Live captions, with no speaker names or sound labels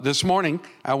This morning,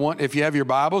 if you have your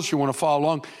Bibles, you want to follow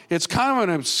along. It's kind of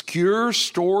an obscure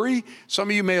story. Some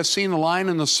of you may have seen the line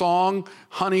in the song,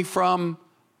 Honey from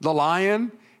the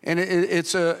Lion. And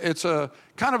it's a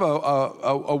kind of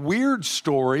a weird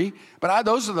story, but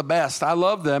those are the best. I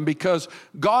love them because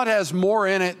God has more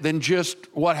in it than just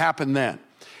what happened then.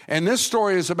 And this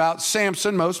story is about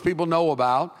Samson, most people know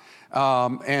about.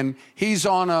 And he's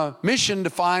on a mission to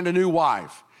find a new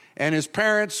wife. And his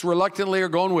parents reluctantly are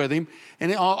going with him.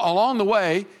 And along the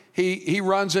way, he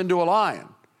runs into a lion.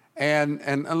 And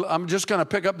I'm just going to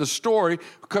pick up the story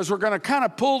because we're going to kind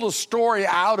of pull the story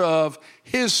out of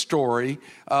his story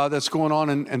that's going on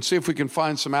and see if we can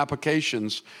find some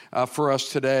applications for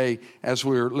us today as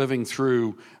we're living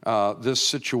through this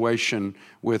situation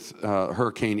with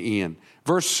Hurricane Ian.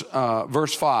 Verse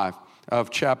 5 of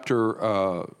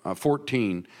chapter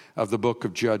 14 of the book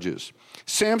of Judges.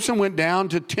 Samson went down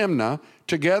to Timnah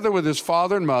together with his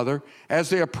father and mother. As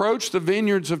they approached the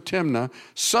vineyards of Timnah,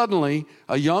 suddenly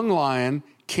a young lion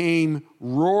came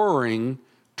roaring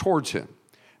towards him.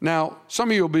 Now, some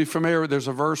of you will be familiar, there's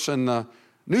a verse in the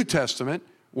New Testament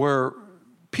where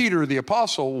Peter the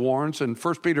apostle warns in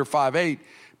 1 Peter 5:8,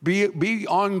 be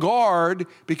on guard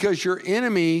because your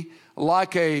enemy,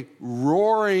 like a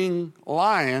roaring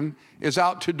lion, is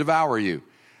out to devour you.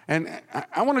 And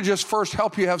I want to just first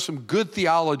help you have some good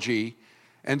theology.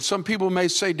 And some people may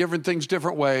say different things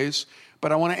different ways,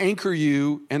 but I want to anchor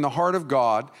you in the heart of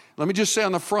God. Let me just say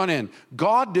on the front end,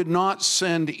 God did not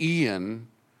send Ian.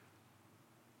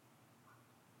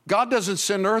 God doesn't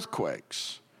send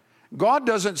earthquakes. God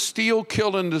doesn't steal,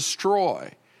 kill, and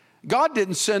destroy. God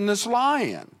didn't send this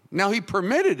lion. Now, he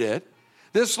permitted it.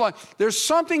 There's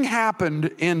something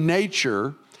happened in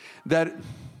nature that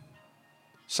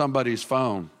somebody's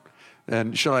phone.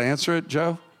 And should I answer it,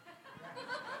 Joe?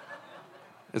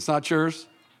 It's not yours?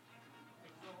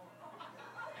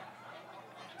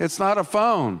 It's not a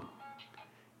phone.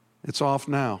 It's off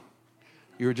now.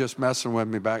 You were just messing with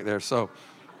me back there. So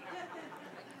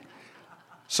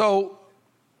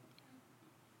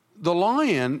the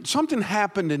lion, something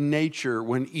happened in nature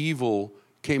when evil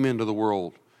came into the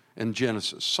world in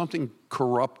Genesis. Something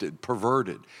corrupted,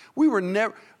 perverted.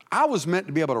 I was meant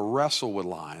to be able to wrestle with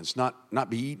lions, not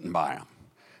be eaten by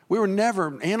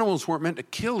them. Animals weren't meant to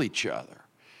kill each other.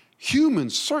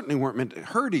 Humans certainly weren't meant to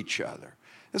hurt each other.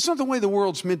 It's not the way the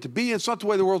world's meant to be. It's not the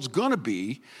way the world's going to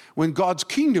be when God's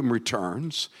kingdom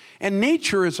returns. And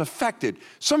nature is affected.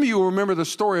 Some of you will remember the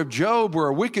story of Job where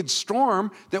a wicked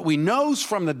storm that we know is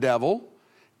from the devil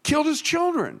killed his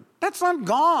children. That's not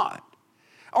God.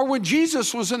 Or when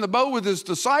Jesus was in the boat with his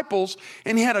disciples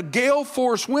and he had a gale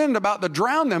force wind about to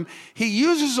drown them, he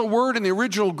uses a word in the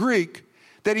original Greek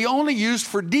that he only used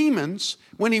for demons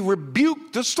when he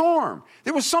rebuked the storm.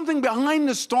 There was something behind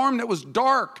the storm that was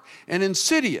dark and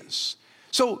insidious.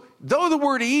 So though the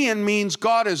word Ian means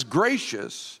God is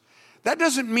gracious, that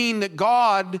doesn't mean that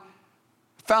God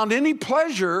found any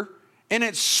pleasure in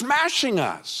it smashing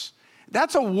us.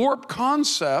 That's a warped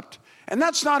concept, and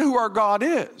that's not who our God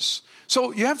is.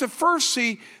 So you have to first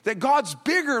see that God's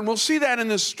bigger, and we'll see that in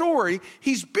this story.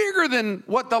 He's bigger than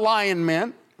what the lion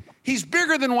meant. He's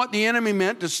bigger than what the enemy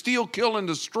meant to steal, kill, and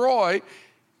destroy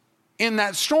in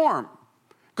that storm.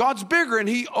 God's bigger, and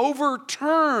he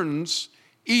overturns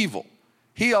evil.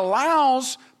 He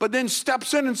allows, but then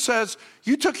steps in and says,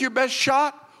 you took your best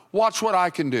shot, watch what I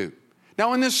can do.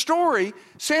 Now, in this story,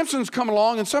 Samson's come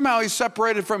along, and somehow he's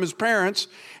separated from his parents,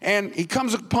 and he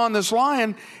comes upon this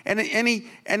lion, and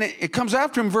it comes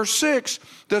after him. Verse 6,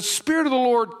 the Spirit of the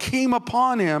Lord came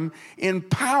upon him in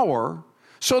power,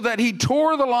 so that he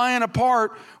tore the lion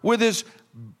apart with his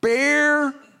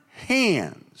bare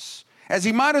hands, as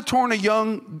he might have torn a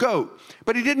young goat.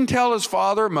 But he didn't tell his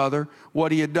father or mother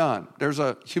what he had done. There's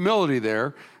a humility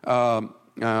there, and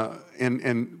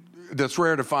that's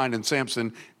rare to find in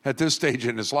Samson at this stage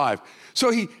in his life.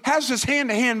 So he has this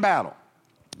hand-to-hand battle.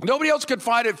 Nobody else could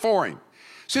fight it for him.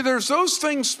 See, there's those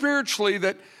things spiritually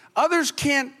that others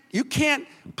can't. You can't.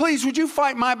 Please, would you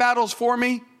fight my battles for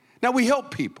me? Now, we help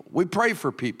people. We pray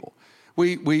for people.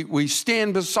 We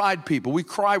stand beside people. We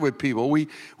cry with people.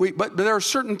 But there are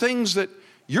certain things that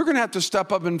you're going to have to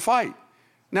step up and fight.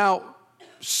 Now,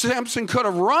 Samson could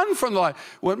have run from the lion.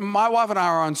 When my wife and I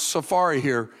are on safari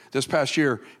here this past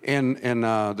year in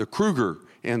the Kruger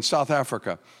in South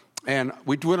Africa, and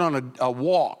we went on a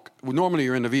walk. Normally,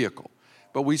 you're in the vehicle,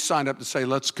 but we signed up to say,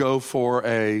 let's go for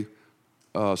a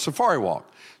safari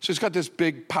walk. So he's got this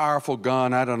big, powerful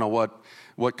gun. I don't know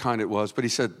what kind it was, but he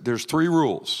said, there's 3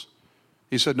 rules.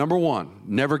 He said, number 1,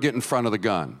 never get in front of the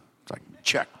gun. It's like,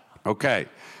 check. Okay,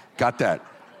 got that.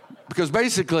 because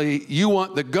basically you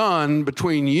want the gun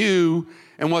between you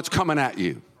and what's coming at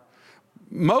you.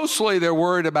 Mostly they're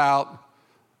worried about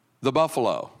the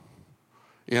buffalo.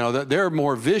 You know, that they're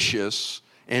more vicious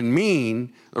and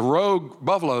mean, the rogue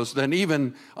buffaloes, than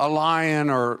even a lion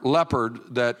or leopard.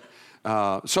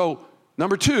 So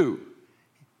number 2,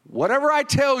 whatever I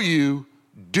tell you,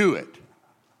 do it.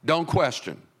 Don't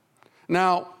question.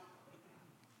 Now,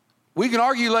 we can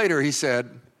argue later, he said,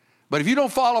 but if you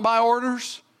don't follow my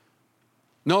orders,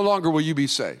 no longer will you be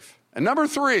safe. And number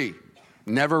 3,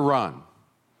 never run.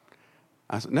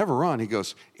 I said, never run. He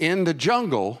goes, in the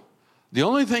jungle, the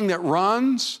only thing that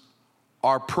runs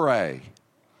are prey.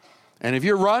 And if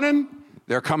you're running,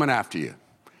 they're coming after you.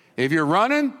 If you're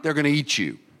running, they're going to eat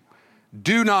you.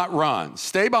 Do not run.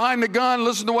 Stay behind the gun,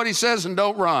 listen to what he says, and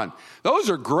don't run. Those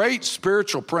are great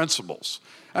spiritual principles.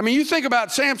 I mean, you think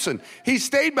about Samson. He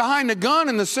stayed behind the gun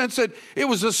in the sense that it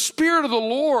was the Spirit of the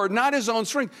Lord, not his own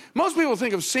strength. Most people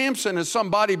think of Samson as some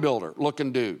bodybuilder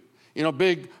looking dude. You know,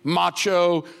 big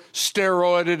macho,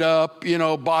 steroided up, you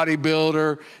know,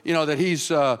 bodybuilder, you know, that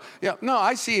he's, no,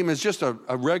 I see him as just a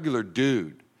regular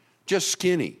dude, just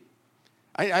skinny.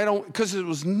 I don't, because it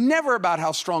was never about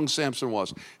how strong Samson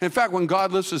was. In fact, when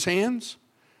God lifts his hands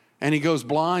and he goes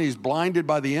blind, he's blinded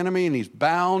by the enemy and he's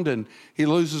bound and he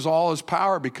loses all his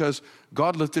power because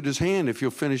God lifted his hand, if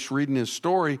you'll finish reading his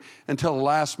story, until the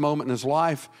last moment in his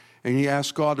life. And he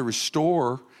asked God to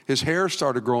restore. His hair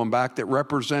started growing back that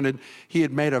represented he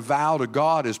had made a vow to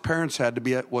God. His parents had to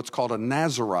be what's called a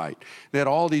Nazirite. They had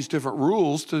all these different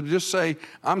rules to just say,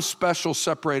 I'm special,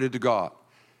 separated to God.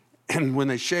 And when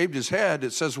they shaved his head,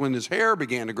 it says when his hair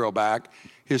began to grow back,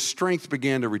 his strength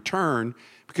began to return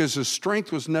because his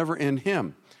strength was never in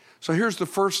him. So here's the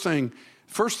first thing.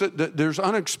 First, that there's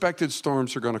unexpected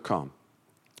storms are going to come.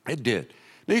 It did.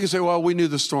 Now you can say, well, we knew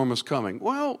the storm was coming.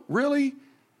 Well, really?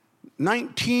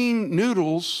 19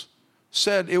 noodles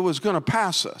said it was going to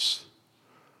pass us.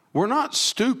 We're not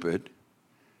stupid.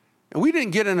 And we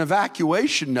didn't get an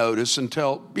evacuation notice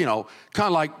until, you know, kind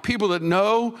of like people that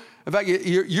know. In fact,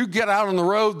 you get out on the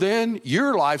road then,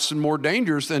 your life's more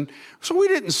dangerous than. So we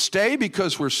didn't stay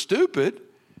because we're stupid.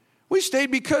 We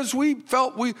stayed because we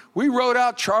felt we wrote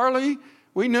out Charlie.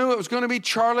 We knew it was going to be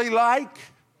Charlie-like.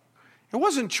 It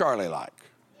wasn't Charlie-like.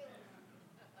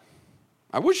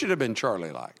 I wish it had been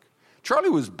Charlie-like. Charlie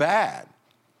was bad.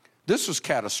 This was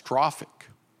catastrophic.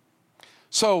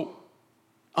 So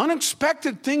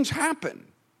unexpected things happen.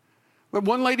 But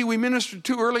one lady we ministered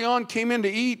to early on came in to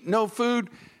eat, no food,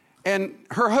 and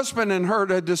her husband and her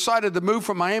had decided to move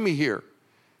from Miami here.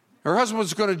 Her husband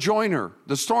was going to join her.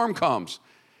 The storm comes.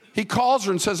 He calls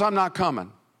her and says, I'm not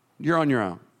coming. You're on your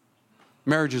own.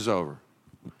 Marriage is over.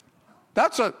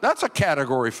 That's a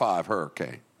Category 5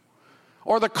 hurricane.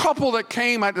 Or the couple that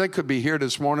came, they could be here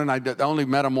this morning. I only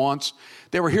met them once.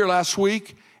 They were here last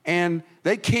week, and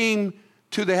they came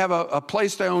they have a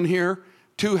place they own here,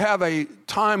 to have a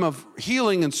time of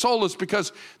healing and solace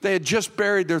because they had just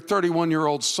buried their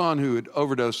 31-year-old son who had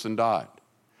overdosed and died.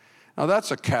 Now,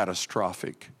 that's a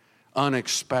catastrophic,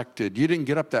 unexpected. You didn't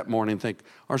get up that morning and think,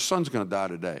 our son's going to die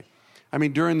today. I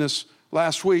mean, during this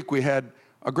last week, we had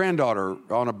a granddaughter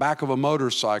on the back of a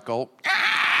motorcycle,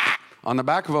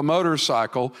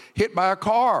 hit by a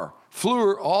car, flew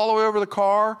her all the way over the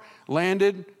car,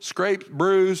 landed, scraped,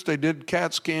 bruised. They did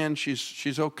CAT scan.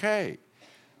 She's okay.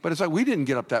 But it's like we didn't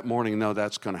get up that morning and know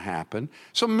that's going to happen.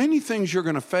 So many things you're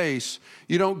going to face,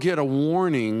 you don't get a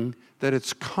warning that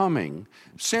it's coming.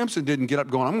 Samson didn't get up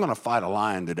going, I'm going to fight a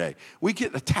lion today. We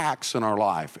get attacks in our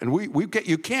life, and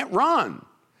you can't run.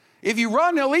 If you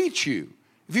run, they'll eat you.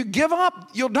 If you give up,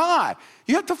 you'll die.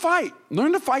 You have to fight.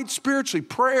 Learn to fight spiritually,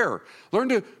 prayer. Learn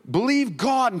to believe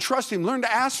God and trust Him. Learn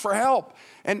to ask for help.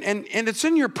 And it's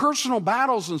in your personal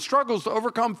battles and struggles to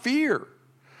overcome fear.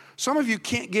 Some of you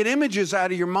can't get images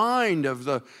out of your mind of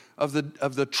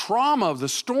the trauma of the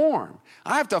storm.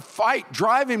 I have to fight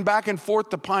driving back and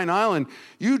forth to Pine Island.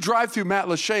 You drive through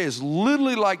Matlacha is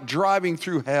literally like driving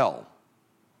through hell.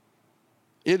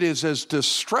 It is as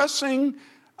distressing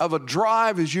of a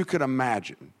drive as you could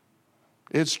imagine.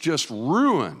 It's just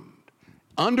ruined.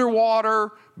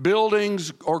 Underwater,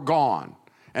 buildings are gone.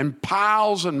 And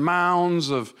piles and mounds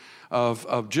of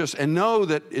just, and know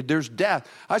that there's death.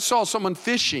 I saw someone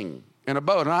fishing in a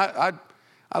boat, and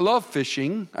I love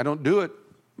fishing. I don't do it.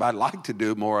 I'd like to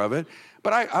do more of it.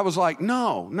 But I was like,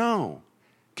 no.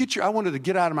 I wanted to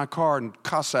get out of my car and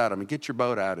cuss at him and get your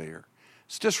boat out of here.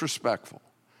 It's disrespectful.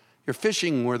 You're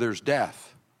fishing where there's death.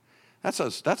 That's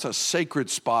a sacred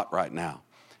spot right now.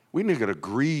 We need to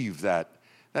grieve that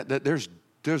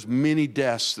there's many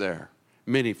deaths there.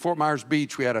 Many. Fort Myers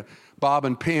Beach, we had a Bob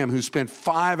and Pam who spent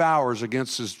 5 hours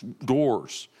against his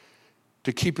doors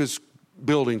to keep his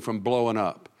building from blowing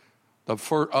up.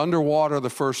 Underwater, the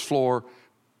first floor,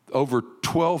 over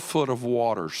 12 foot of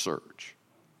water surge.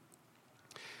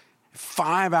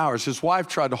 5 hours. His wife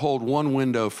tried to hold one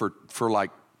window for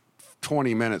like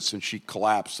 20 minutes, and she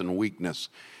collapsed in weakness.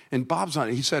 And Bob's on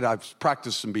it. He said, I've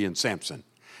practiced in being Samson.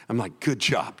 I'm like, good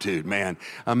job, dude, man.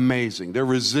 Amazing. They're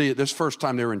resilient. This first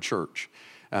time they were in church.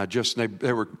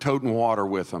 They were toting water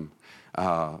with them.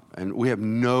 And we have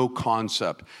no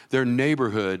concept. Their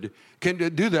neighborhood, can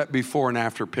do that before and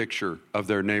after picture of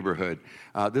their neighborhood.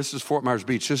 This is Fort Myers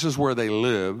Beach. This is where they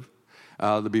live.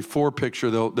 The before picture,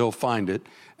 they'll find it.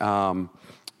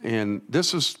 And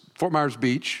this is Fort Myers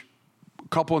Beach. A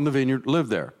couple in the vineyard live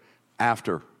there.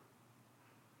 After.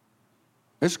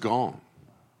 It's gone.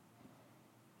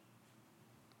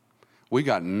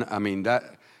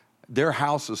 Their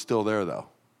house is still there, though.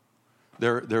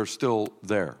 They're still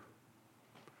there.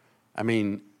 I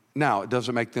mean, now, it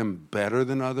doesn't make them better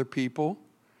than other people.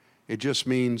 It just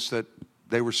means that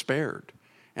they were spared.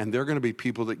 And they're going to be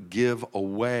people that give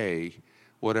away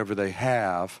whatever they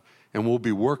have, and we'll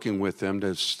be working with them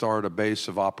to start a base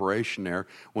of operation there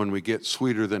when we get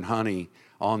Sweeter Than Honey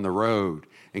on the road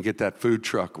and get that food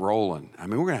truck rolling. I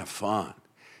mean, we're going to have fun.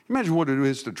 Imagine what it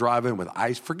is to drive in with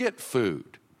ice. Forget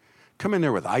food. Come in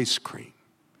there with ice cream.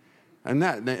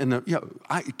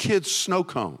 Kids' snow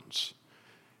cones.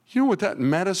 You know what that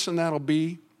medicine that'll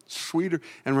be? Sweeter.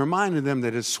 And reminding them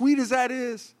that as sweet as that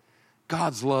is,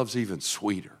 God's love's even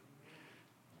sweeter.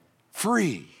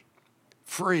 Free.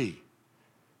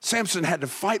 Samson had to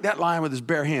fight that lion with his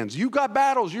bare hands. You've got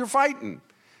battles, you're fighting.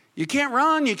 You can't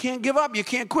run, you can't give up, you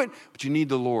can't quit. But you need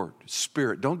the Lord,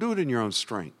 Spirit. Don't do it in your own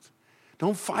strength.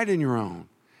 Don't fight in your own.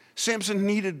 Samson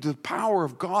needed the power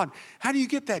of God. How do you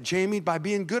get that, Jamie? By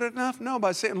being good enough? No,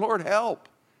 by saying, Lord, help.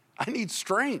 I need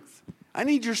strength. I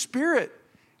need your Spirit.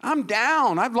 I'm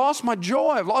down. I've lost my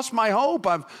joy. I've lost my hope.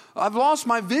 I've lost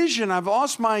my vision. I've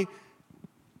lost my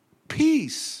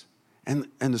peace. And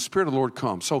the Spirit of the Lord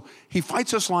comes. So he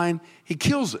fights this lion. He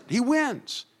kills it. He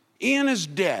wins. Ian is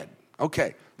dead.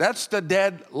 Okay, that's the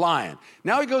dead lion.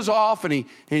 Now he goes off and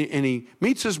he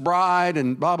meets his bride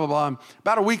and blah, blah, blah.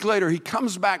 About a week later, he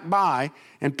comes back by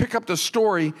and pick up the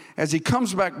story as he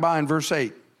comes back by in verse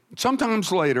 8.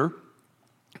 Sometimes later,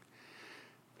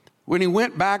 when he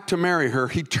went back to marry her,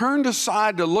 he turned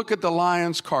aside to look at the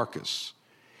lion's carcass.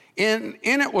 In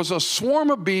it was a swarm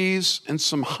of bees and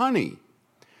some honey,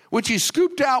 which he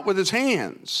scooped out with his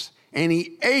hands, and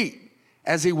he ate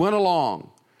as he went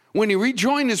along. When he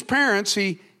rejoined his parents,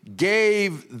 he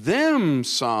gave them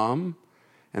some,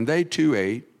 and they too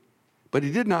ate. But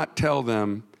he did not tell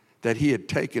them that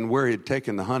where he had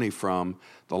taken the honey from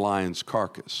the lion's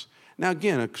carcass. Now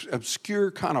again, an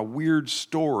obscure kind of weird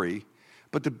story,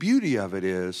 but the beauty of it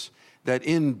is that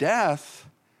in death,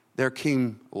 there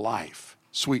came life,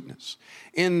 sweetness.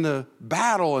 In the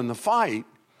battle and the fight,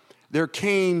 there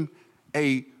came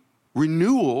a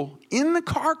renewal in the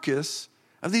carcass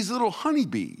of these little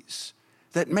honeybees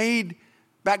that made,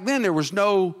 back then there was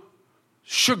no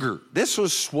sugar. This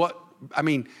was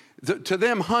to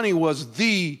them honey was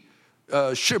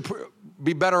should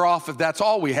be better off if that's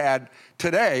all we had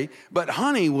today. But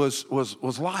honey was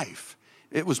life.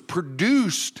 It was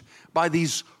produced by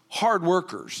these hard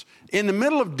workers. In the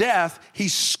middle of death, he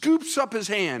scoops up his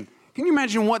hand. Can you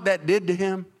imagine what that did to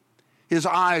him? His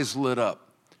eyes lit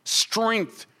up.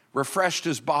 Strength refreshed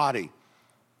his body.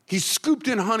 He scooped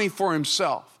in honey for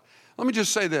himself. Let me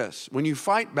just say this. When you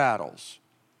fight battles,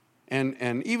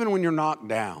 and even when you're knocked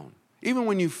down, even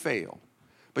when you fail,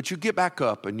 but you get back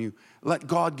up and you let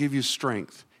God give you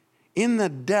strength, in the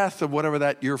death of whatever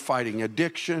that you're fighting,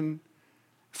 addiction,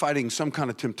 fighting some kind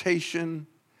of temptation,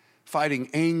 fighting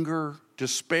anger,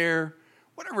 despair,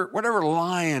 whatever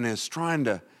lion is trying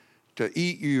to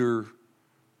eat your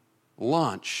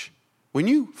lunch, when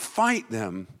you fight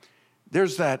them,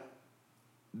 there's that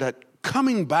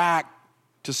coming back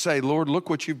to say, Lord, look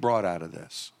what you've brought out of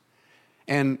this.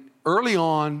 And early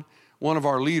on, one of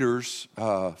our leaders,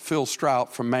 Phil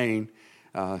Strout from Maine,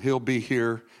 he'll be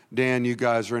here. Dan, you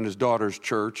guys are in his daughter's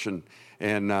church,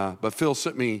 but Phil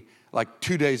sent me like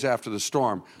 2 days after the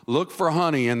storm, look for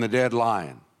honey in the dead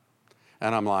lion.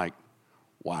 And I'm like,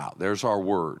 wow, there's our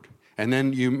word. And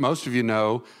then most of you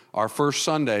know, our first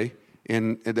Sunday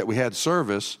that we had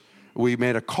service, we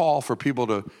made a call for people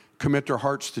to commit their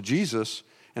hearts to Jesus.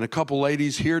 And a couple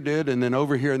ladies here did. And then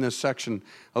over here in this section,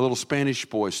 a little Spanish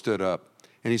boy stood up.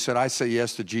 And he said, I say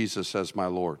yes to Jesus as my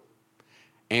Lord.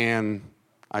 And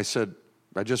I said,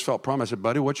 I just felt promised. I said,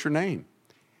 buddy, what's your name?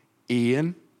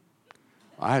 Ian.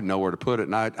 I had nowhere to put it,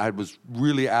 and I was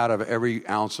really out of every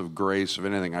ounce of grace of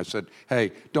anything. I said,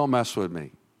 hey, don't mess with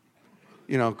me.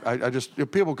 You know, I just,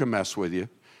 people can mess with you.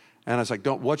 And I was like,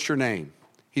 what's your name?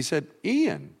 He said,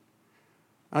 Ian.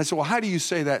 And I said, well, how do you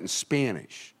say that in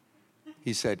Spanish?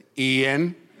 He said,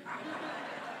 Ian.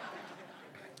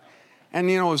 And,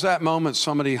 you know, it was that moment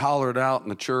somebody hollered out in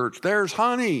the church, there's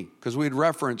honey, because we'd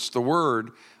referenced the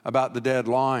word about the dead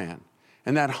lion.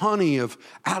 And that honey of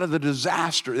out of the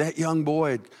disaster, that young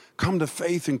boy had come to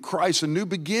faith in Christ, a new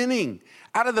beginning.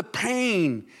 Out of the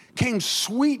pain came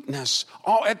sweetness.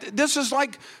 This is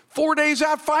like 5 days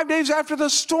after the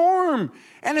storm.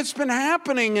 And it's been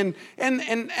happening.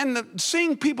 And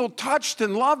seeing people touched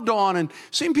and loved on, and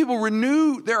seeing people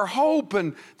renew their hope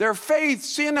and their faith,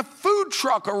 seeing a food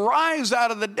truck arise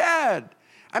out of the dead.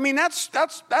 I mean, that's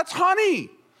honey.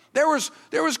 There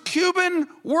was Cuban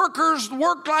workers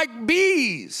worked like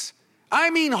bees. I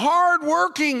mean, hard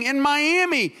working in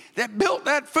Miami that built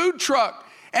that food truck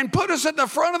and put us at the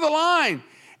front of the line.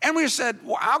 And we said,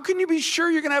 well, how can you be sure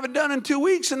you're going to have it done in 2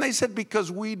 weeks? And they said, because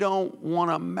we don't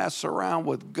want to mess around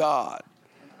with God.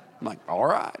 I'm like, all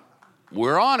right,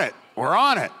 we're on it. We're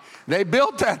on it. They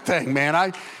built that thing,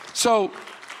 man. So,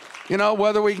 you know,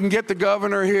 whether we can get the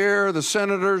governor here, the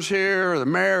senators here, or the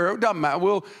mayor, it doesn't matter.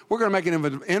 We're going to make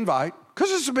an invite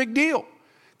because it's a big deal.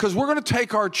 Because we're going to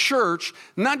take our church,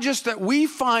 not just that we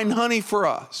find honey for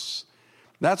us.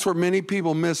 That's where many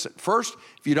people miss it. First,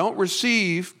 if you don't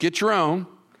receive, get your own.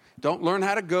 Don't learn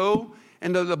how to go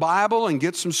into the Bible and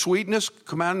get some sweetness,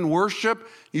 come out and worship.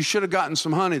 You should have gotten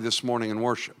some honey this morning in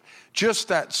worship. Just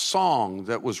that song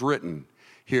that was written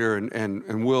here,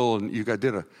 and Will and you guys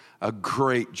did a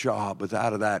great job with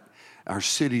out of that. Our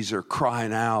cities are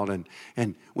crying out.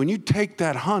 And when you take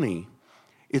that honey,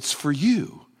 it's for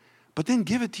you, but then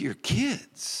give it to your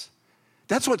kids.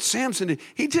 That's what Samson did.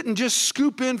 He didn't just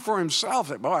scoop in for himself.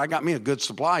 Like, boy, I got me a good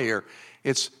supply here.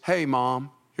 It's, hey,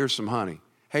 Mom, here's some honey.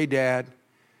 Hey, Dad,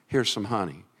 here's some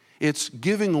honey. It's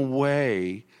giving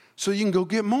away so you can go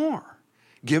get more.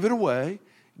 Give it away.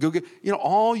 Go get,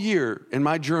 all year in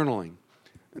my journaling,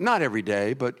 not every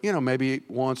day, but, maybe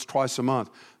once, twice a month,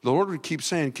 the Lord would keep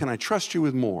saying, can I trust you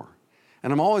with more?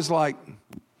 And I'm always like,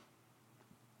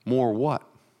 more what?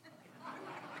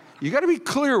 You got to be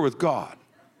clear with God.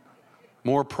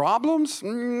 More problems?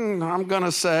 I'm going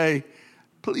to say,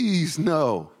 please,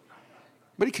 no.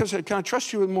 But he kept saying, can I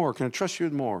trust you with more? Can I trust you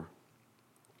with more?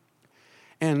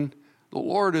 And the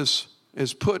Lord is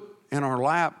put in our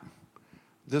lap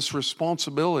this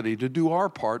responsibility to do our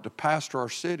part to pastor our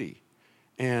city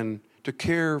and to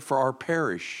care for our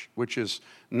parish, which is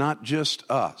not just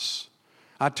us.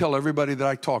 I tell everybody that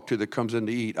I talk to that comes in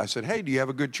to eat, I said, hey, do you have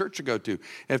a good church to go to?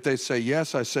 If they say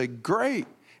yes, I say, great.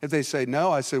 If they say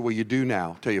no, I say, well, you do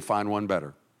now till you find one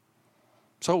better.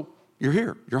 So you're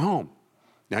here, you're home.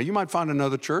 Now, you might find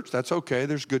another church. That's okay.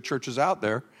 There's good churches out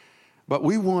there. But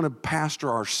we want to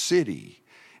pastor our city.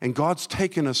 And God's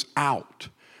taken us out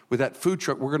with that food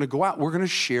truck. We're going to go out. We're going to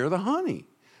share the honey.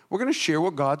 We're going to share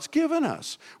what God's given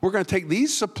us. We're going to take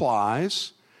these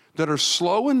supplies that are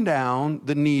slowing down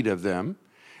the need of them,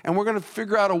 and we're going to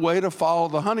figure out a way to follow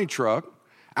the honey truck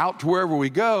out to wherever we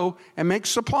go and make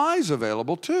supplies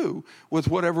available too with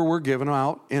whatever we're giving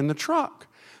out in the truck.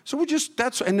 So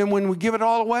and then when we give it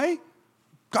all away,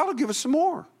 God will give us some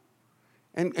more.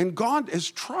 And God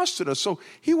has trusted us. So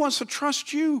he wants to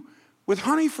trust you with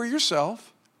honey for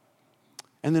yourself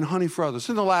and then honey for others.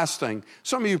 And the last thing,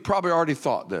 some of you probably already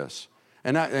thought this.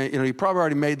 And you probably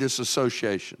already made this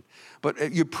association.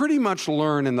 But you pretty much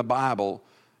learn in the Bible,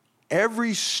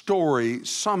 every story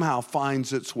somehow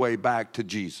finds its way back to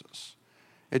Jesus.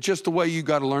 It's just the way you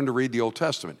got to learn to read the Old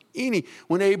Testament.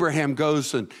 When Abraham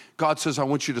goes and God says, I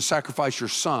want you to sacrifice your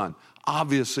son,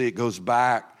 obviously it goes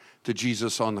back to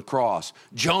Jesus on the cross.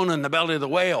 Jonah in the belly of the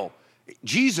whale,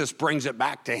 Jesus brings it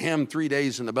back to him 3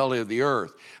 days in the belly of the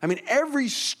earth. I mean, every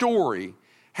story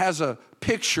has a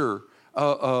picture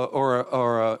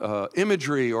or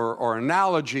imagery or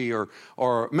analogy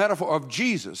or metaphor of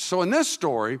Jesus. So in this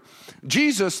story,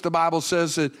 Jesus, the Bible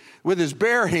says that with his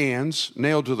bare hands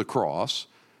nailed to the cross,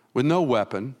 with no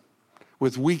weapon,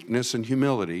 with weakness and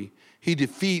humility, he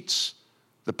defeats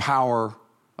the power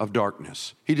of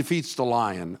darkness. He defeats the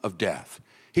lion of death.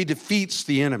 He defeats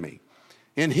the enemy.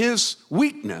 In his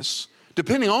weakness,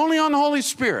 depending only on the Holy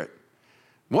Spirit,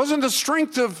 it wasn't the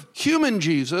strength of human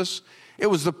Jesus, it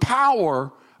was the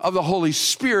power of the Holy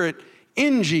Spirit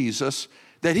in Jesus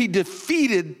that he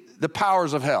defeated the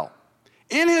powers of hell.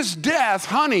 In his death,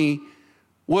 honey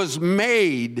was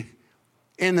made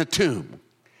in the tomb.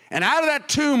 And out of that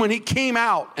tomb, when he came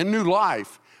out and knew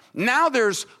life, now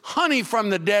there's honey from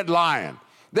the dead lion.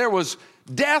 There was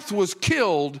Death was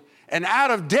killed, and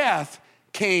out of death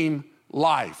came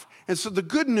life. And so the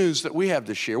good news that we have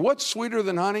to share, what's sweeter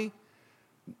than honey?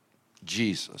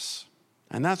 Jesus.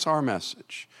 And that's our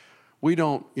message. We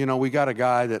don't, we got a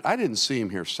guy that, I didn't see him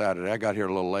here Saturday. I got here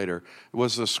a little later.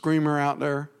 Was the screamer out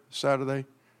there Saturday?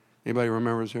 Anybody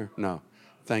remembers here? No.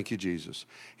 Thank you, Jesus.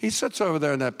 He sits over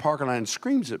there in that parking lot and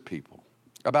screams at people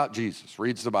about Jesus,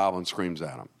 reads the Bible and screams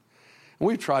at them. And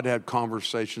we've tried to have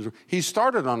conversations. He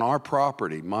started on our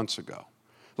property months ago,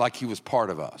 like he was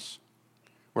part of us.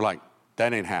 We're like,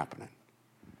 that ain't happening.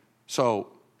 So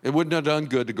it wouldn't have done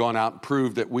good to go on out and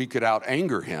prove that we could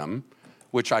out-anger him,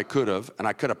 which I could have, and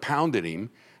I could have pounded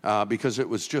him because it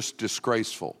was just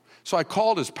disgraceful. So I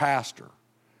called his pastor.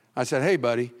 I said, hey,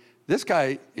 buddy, this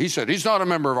guy, he said, he's not a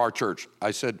member of our church.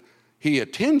 I said, he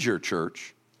attends your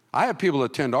church. I have people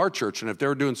attend our church, and if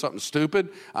they're doing something stupid,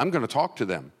 I'm going to talk to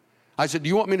them. I said, do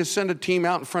you want me to send a team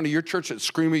out in front of your church that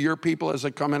scream at your people as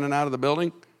they come in and out of the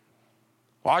building?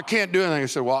 Well, I can't do anything. I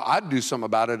said, well, I'd do something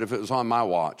about it if it was on my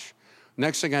watch.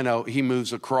 Next thing I know, he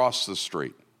moves across the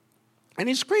street, and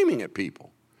he's screaming at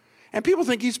people. And people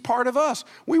think he's part of us.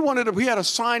 We had a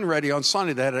sign ready on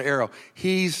Sunday that had an arrow.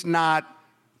 He's not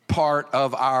part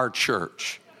of our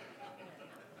church.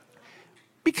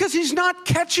 Because he's not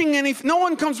catching any, no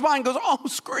one comes by and goes, oh,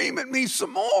 scream at me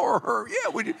some more.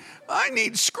 Yeah, I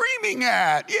need screaming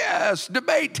at. Yes,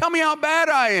 debate. Tell me how bad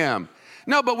I am.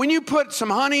 No, but when you put some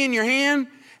honey in your hand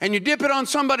and you dip it on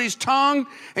somebody's tongue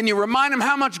and you remind them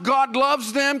how much God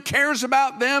loves them, cares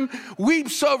about them,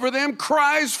 weeps over them,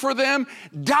 cries for them,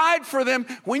 died for them.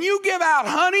 When you give out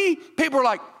honey, people are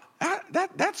like,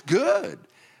 that's good.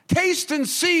 Taste and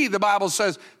see, the Bible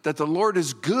says, that the Lord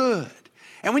is good.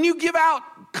 And when you give out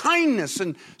kindness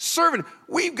and serving,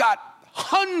 we've got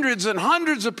hundreds and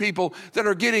hundreds of people that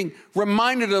are getting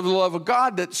reminded of the love of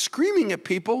God, that screaming at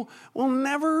people will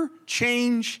never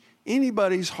change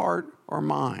anybody's heart or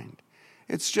mind.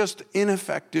 It's just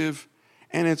ineffective,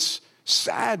 and it's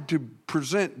sad to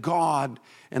present God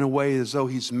in a way as though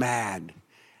he's mad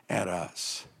at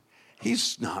us.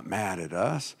 He's not mad at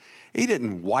us. He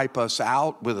didn't wipe us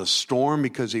out with a storm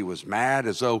because he was mad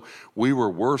as though we were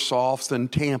worse off than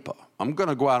Tampa. I'm going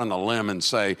to go out on a limb and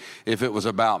say if it was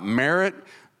about merit,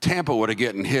 Tampa would have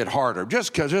gotten hit harder,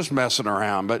 just messing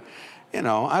around. But,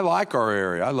 I like our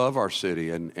area. I love our city.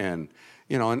 And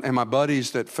my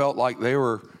buddies that felt like they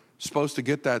were supposed to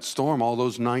get that storm, all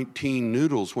those 19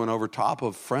 noodles went over top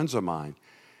of friends of mine.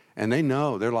 And they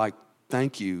know, they're like,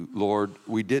 thank you, Lord.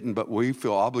 We didn't, but we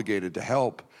feel obligated to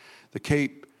help the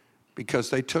Cape because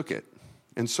they took it.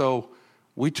 And so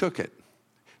we took it.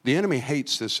 The enemy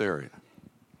hates this area.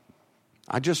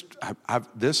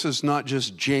 This is not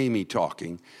just Jamie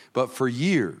talking, but for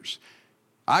years,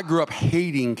 I grew up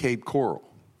hating Cape Coral.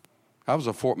 I was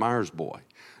a Fort Myers boy.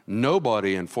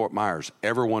 Nobody in Fort Myers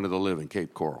ever wanted to live in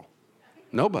Cape Coral.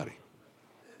 Nobody.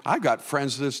 I've got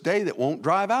friends to this day that won't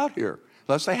drive out here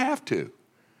unless they have to,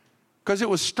 because it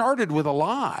was started with a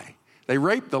lie. They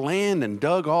raped the land and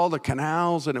dug all the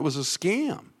canals, and it was a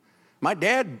scam. My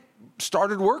dad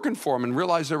started working for them and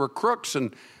realized they were crooks,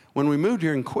 and when we moved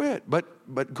here and quit,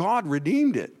 but God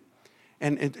redeemed it.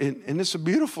 And it's a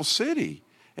beautiful city.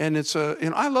 And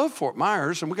I love Fort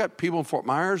Myers, and we got people in Fort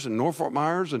Myers and North Fort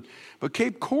Myers, but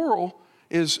Cape Coral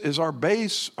is our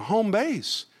base, home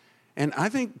base. And I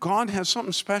think God has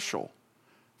something special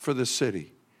for this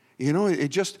city. And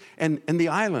the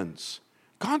islands.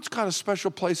 God's got a special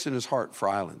place in his heart for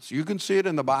islands. You can see it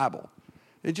in the Bible.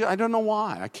 I don't know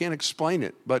why. I can't explain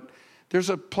it. But there's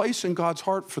a place in God's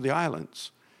heart for the islands.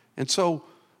 And so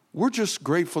we're just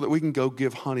grateful that we can go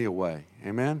give honey away.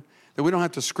 Amen? That we don't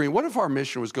have to scream. What if our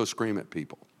mission was go scream at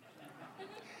people?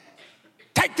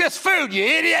 Take this food, you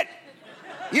idiot.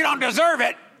 You don't deserve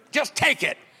it. Just take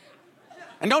it.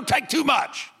 And don't take too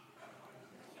much.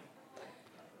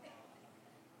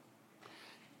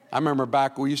 I remember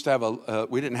back, we used to have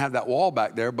we didn't have that wall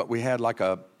back there, but we had like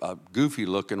a goofy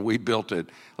look, and we built it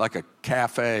like a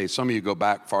cafe. Some of you go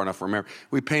back far enough to remember.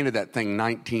 We painted that thing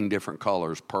 19 different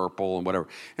colors, purple and whatever.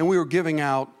 And we were giving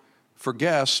out for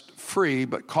guests free,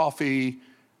 but coffee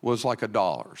was like $1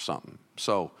 or something.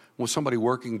 So when somebody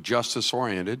working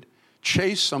justice-oriented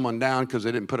chased someone down because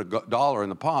they didn't put $1 in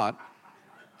the pot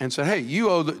and said, hey, you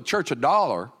owe the church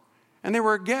 $1, and they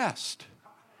were a guest.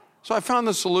 So I found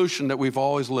the solution that we've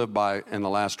always lived by in the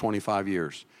last 25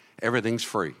 years. Everything's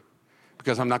free,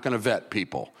 because I'm not going to vet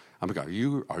people. I'm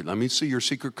going, let me see your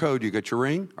secret code. You got your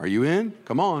ring? Are you in?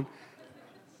 Come on.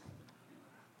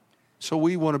 So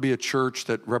we want to be a church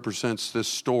that represents this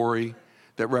story,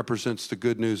 that represents the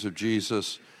good news of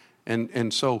Jesus.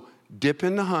 And so dip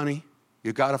in the honey.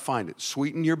 You got to find it.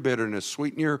 Sweeten your bitterness.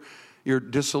 Sweeten your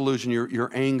disillusion,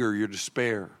 your anger, your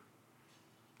despair.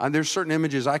 And there's certain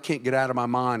images I can't get out of my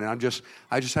mind, and I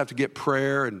just have to get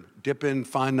prayer and dip in,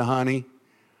 find the honey.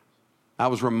 I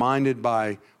was reminded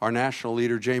by our national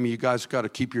leader, Jamie, you guys got to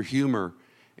keep your humor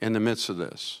in the midst of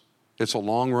this. It's a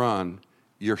long run.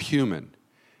 You're human.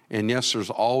 And yes, there's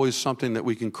always something that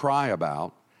we can cry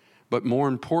about, but more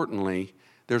importantly,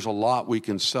 there's a lot we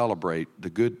can celebrate, the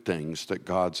good things that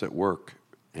God's at work.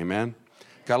 Amen?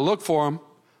 Got to look for them.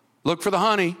 Look for the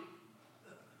honey.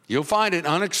 You'll find it in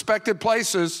unexpected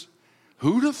places.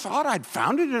 Who'd have thought I'd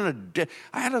found it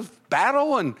I had a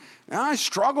battle and I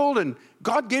struggled and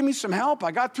God gave me some help.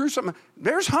 I got through something.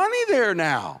 There's honey there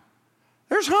now.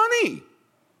 There's honey.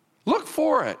 Look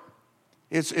for it.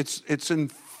 It's in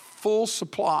full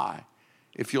supply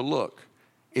if you look.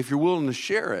 If you're willing to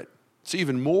share it, it's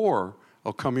even more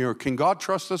will come here. Can God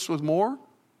trust us with more?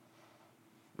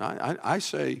 I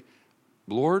say,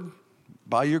 Lord,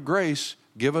 by your grace,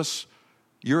 give us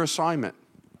your assignment.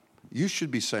 You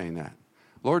should be saying that.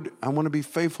 Lord, I want to be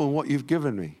faithful in what you've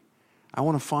given me. I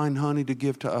want to find honey to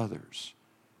give to others.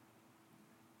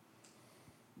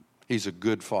 He's a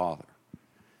good Father.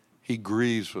 He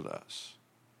grieves with us.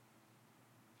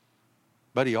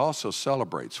 But he also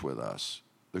celebrates with us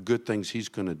the good things he's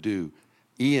going to do.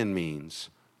 Ian means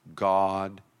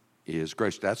God is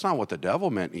gracious. That's not what the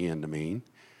devil meant Ian to mean.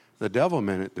 The devil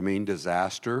meant it to mean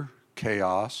disaster,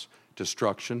 chaos,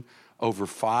 destruction. Over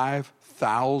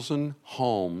 5,000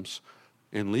 homes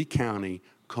in Lee County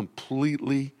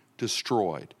completely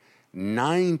destroyed.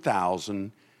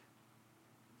 9,000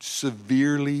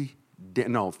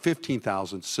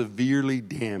 15,000 severely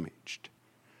damaged.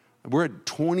 We're at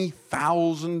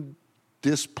 20,000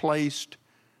 displaced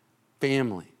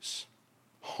families,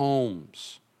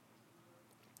 homes.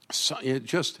 So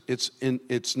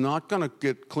it's not going to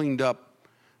get cleaned up.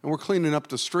 And we're cleaning up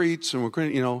the streets and we're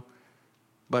cleaning,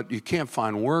 but you can't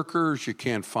find workers, you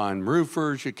can't find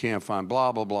roofers, you can't find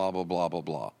blah, blah, blah, blah, blah, blah,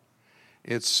 blah.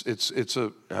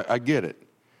 I get it.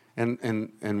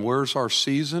 And where's our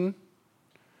season?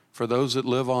 For those that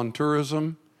live on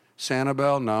tourism,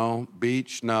 Sanibel, no.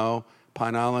 Beach, no.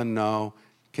 Pine Island, no.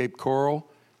 Cape Coral,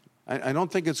 I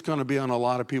don't think it's going to be on a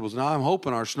lot of people's. Now, I'm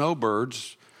hoping our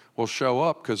snowbirds will show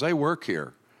up because they work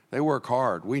here. They work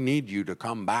hard. We need you to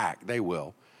come back. They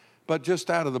will. But just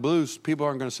out of the blues, people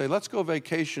aren't going to say, let's go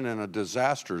vacation in a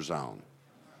disaster zone.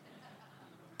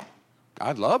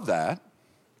 I'd love that.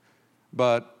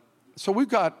 But so we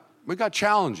got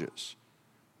challenges,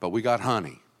 but we got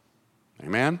honey.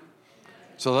 Amen?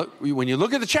 So when you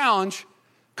look at the challenge,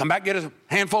 come back, get a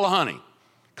handful of honey.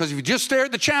 Because if you just stare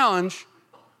at the challenge,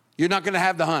 you're not going to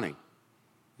have the honey.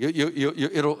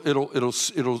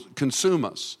 It'll consume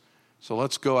us. So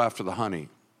let's go after the honey.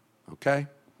 Okay?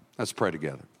 Let's pray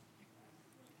together.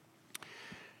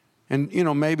 And,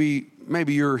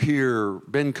 maybe you're here,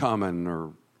 been coming,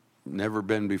 or never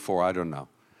been before, I don't know.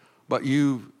 But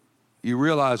you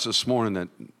realize this morning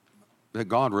that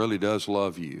God really does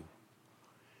love you.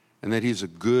 And that he's a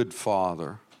good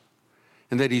Father.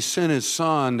 And that he sent his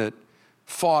Son that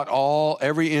fought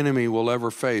every enemy we'll ever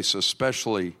face,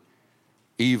 especially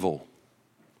evil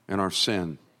and our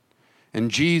sin.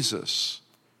 And Jesus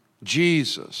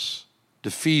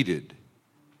defeated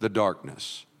the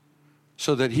darkness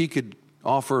so that he could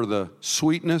offer the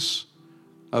sweetness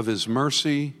of his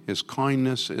mercy, his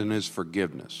kindness, and his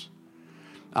forgiveness.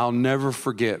 I'll never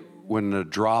forget when the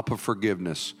drop of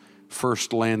forgiveness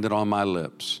first landed on my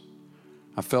lips.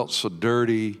 I felt so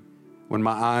dirty when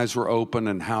my eyes were open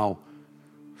and how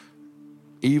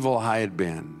evil I had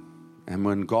been. And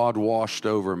when God washed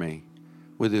over me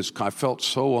with I felt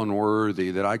so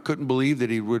unworthy that I couldn't believe that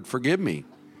he would forgive me.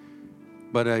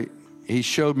 But he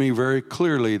showed me very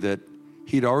clearly that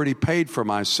he'd already paid for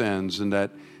my sins and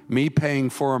that me paying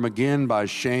for them again by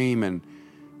shame and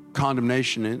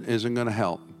condemnation isn't going to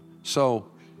help. So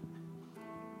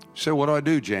what do I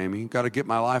do, Jamie? Got to get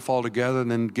my life all together and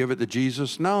then give it to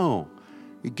Jesus? No.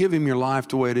 You give him your life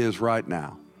the way it is right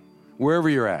now, wherever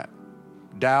you're at.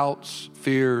 Doubts,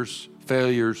 fears,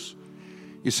 failures.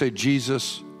 You say,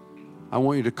 Jesus, I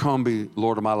want you to come be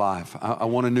Lord of my life. I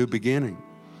want a new beginning.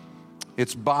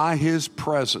 It's by his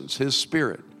presence, his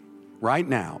Spirit, right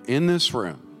now in this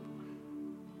room.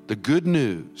 The good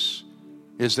news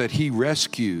is that he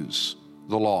rescues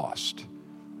the lost.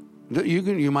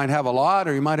 You might have a lot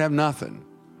or you might have nothing.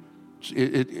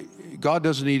 God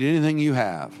doesn't need anything you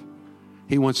have.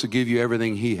 He wants to give you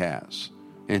everything he has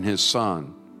in his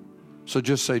Son. So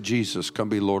just say, Jesus, come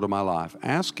be Lord of my life.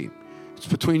 Ask him. It's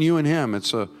between you and him.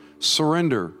 It's a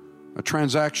surrender, a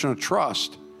transaction of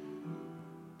trust.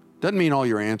 Doesn't mean all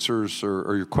your answers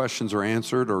or your questions are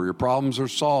answered or your problems are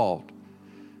solved.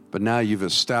 But now you've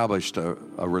established a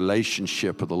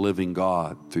relationship with the living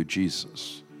God through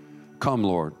Jesus. Come,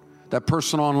 Lord. That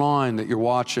person online that you're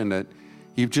watching that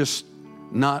you've just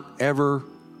not ever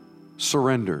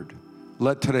surrendered,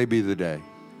 let today be the day.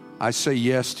 I say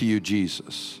yes to you,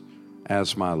 Jesus,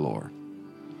 as my Lord.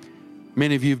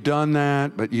 Many of you have done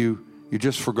that, but you've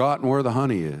just forgotten where the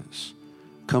honey is.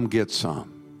 Come get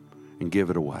some and give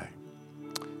it away.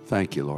 Thank you, Lord.